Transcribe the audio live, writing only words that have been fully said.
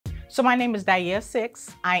So my name is Daaiyah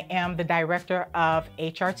 6. I am the director of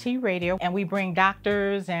HRT Radio, and we bring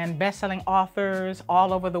doctors and best-selling authors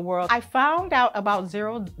all over the world. I found out about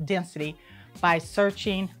zero density by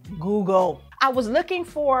searching Google. I was looking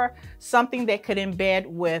for something that could embed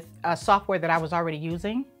with a software that I was already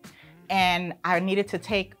using, and I needed to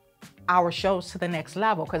take our shows to the next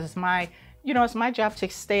level because it's my, it's my job to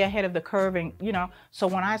stay ahead of the curve, and so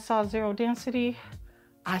when I saw zero density,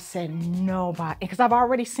 I said nobody, because I've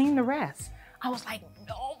already seen the rest. I was like,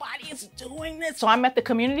 nobody is doing this. So I'm at the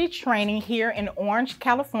community training here in Orange,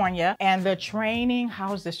 California. And the training,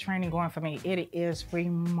 how's this training going for me? It is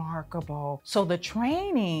remarkable. So the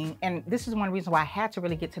training, and this is one reason why I had to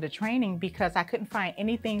really get to the training, because I couldn't find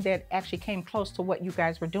anything that actually came close to what you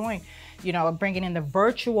guys were doing, bringing in the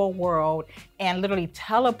virtual world and literally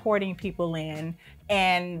teleporting people in.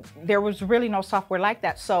 And there was really no software like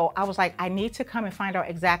that. So I was like, I need to come and find out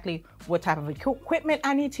exactly what type of equipment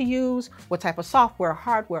I need to use, what type of software,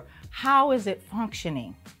 hardware, how is it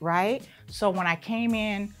functioning, right? So when I came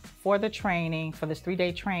in for the training, for this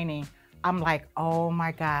 3-day training, I'm like, oh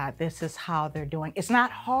my God, this is how they're doing. It's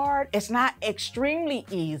not hard, it's not extremely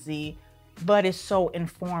easy, but it's so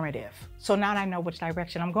informative. So now I know which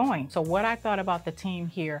direction I'm going. So what I thought about the team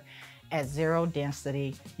here at Zero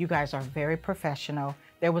Density, you guys are very professional.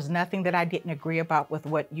 There was nothing that I didn't agree about with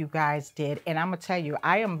what you guys did. And I'm gonna tell you,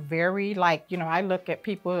 I am very I look at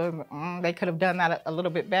people, they could have done that a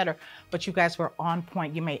little bit better, but you guys were on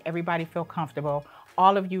point. You made everybody feel comfortable.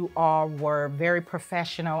 All of you all were very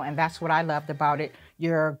professional, and that's what I loved about it.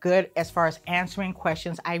 You're good as far as answering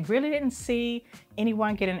questions. I really didn't see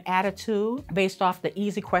anyone get an attitude based off the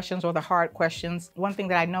easy questions or the hard questions. One thing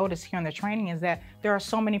that I noticed here in the training is that there are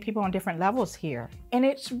so many people on different levels here. And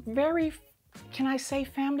it's very, can I say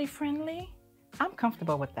family friendly? I'm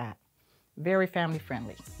comfortable with that. Very family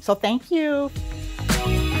friendly. So thank you.